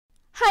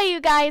Hi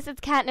you guys,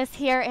 it's Katniss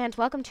here, and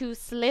welcome to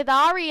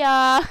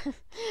Slither,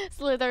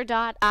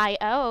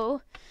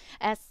 Slither.io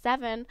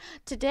S7.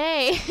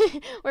 Today,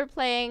 we're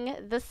playing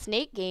the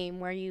snake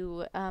game where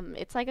you,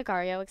 it's like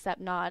Agario,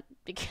 except not,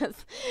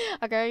 because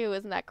Agario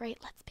isn't that great,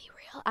 let's be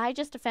real. I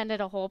just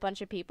offended a whole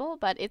bunch of people,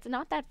 but it's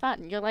not that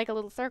fun. You're like a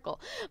little circle.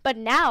 But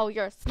now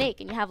you're a snake,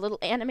 and you have little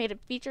animated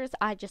features.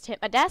 I just hit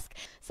my desk.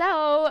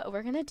 So,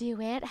 we're gonna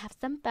do it, have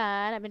some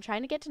fun. I've been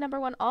trying to get to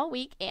 #1 all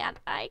week, and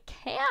I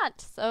can't.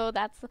 So,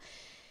 that's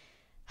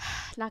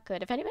not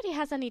good. If anybody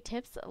has any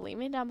tips, leave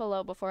me down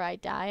below before I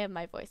die of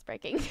my voice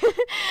breaking.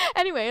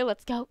 Anyway,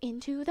 let's go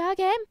into the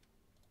game.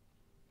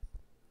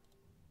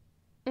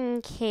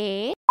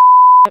 Okay.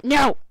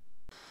 No!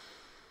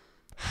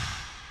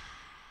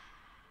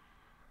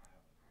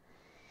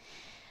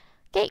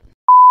 Okay.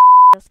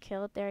 Just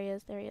kill it. There he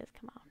is. There he is.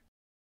 Come on.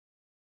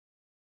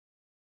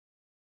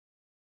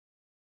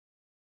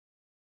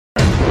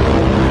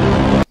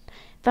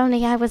 If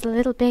only I was a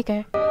little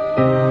bigger.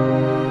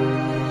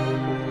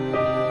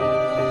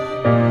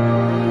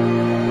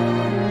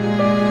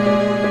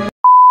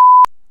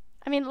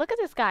 I mean, look at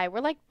this guy. We're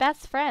like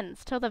best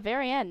friends till the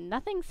very end.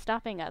 Nothing's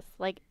stopping us,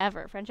 like,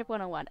 ever. Friendship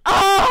 101.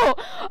 Oh!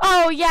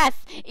 Oh,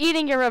 yes!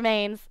 Eating your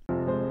remains.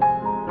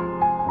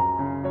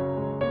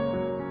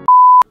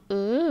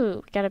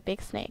 Ooh, we got a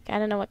big snake. I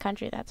don't know what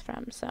country that's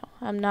from, so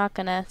I'm not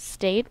gonna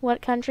state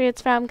what country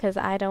it's from, because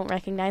I don't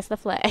recognize the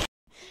flag.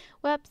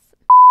 Whoops.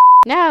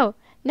 No!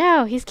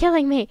 No! He's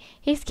killing me!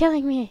 He's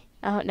killing me!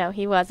 Oh, no,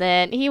 he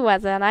wasn't. He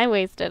wasn't. I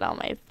wasted all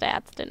my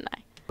stats, didn't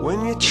I?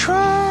 When you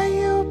try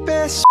your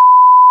best.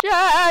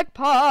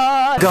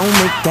 Jackpot! Go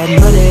make that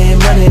money,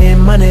 money,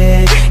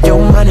 money. Your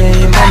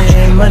money,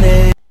 money,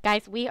 money.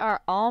 Guys, we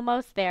are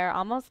almost there.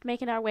 Almost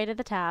making our way to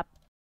the top.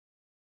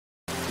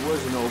 It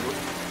wasn't over.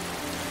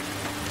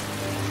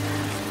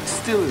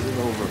 Still isn't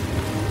over.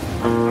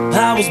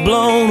 I was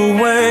blown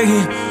away.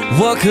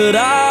 What could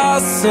I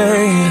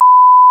say?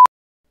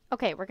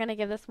 Okay, we're gonna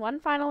give this one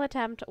final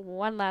attempt,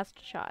 one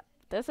last shot.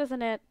 If this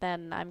isn't it,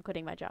 then I'm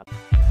quitting my job.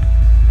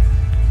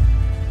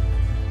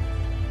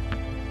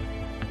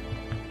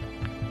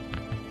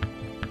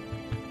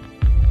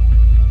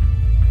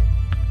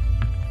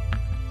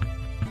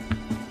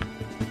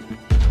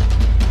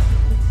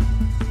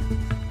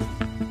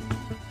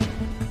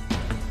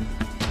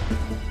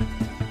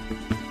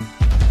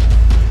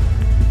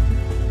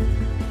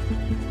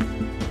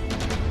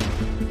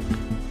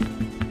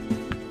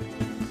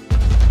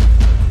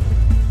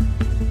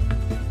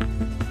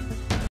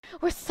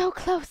 We're so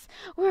close.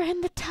 We're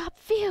in the top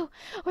view.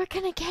 We're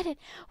gonna get it.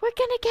 We're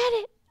gonna get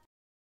it.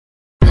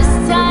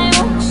 This time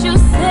won't you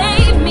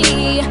save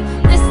me?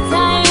 This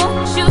time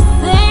won't you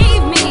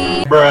save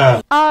me?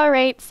 Bruh.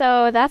 Alright,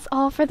 so that's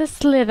all for the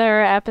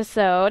Slither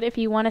episode. If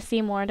you want to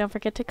see more, don't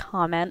forget to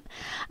comment.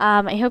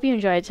 I hope you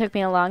enjoyed. It took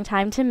me a long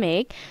time to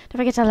make. Don't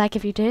forget to like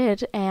if you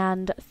did,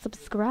 and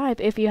subscribe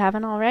if you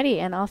haven't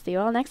already. And I'll see you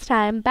all next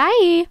time.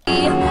 Bye!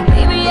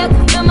 Maybe I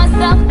can feel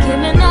myself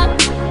giving up,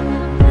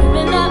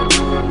 giving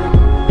up.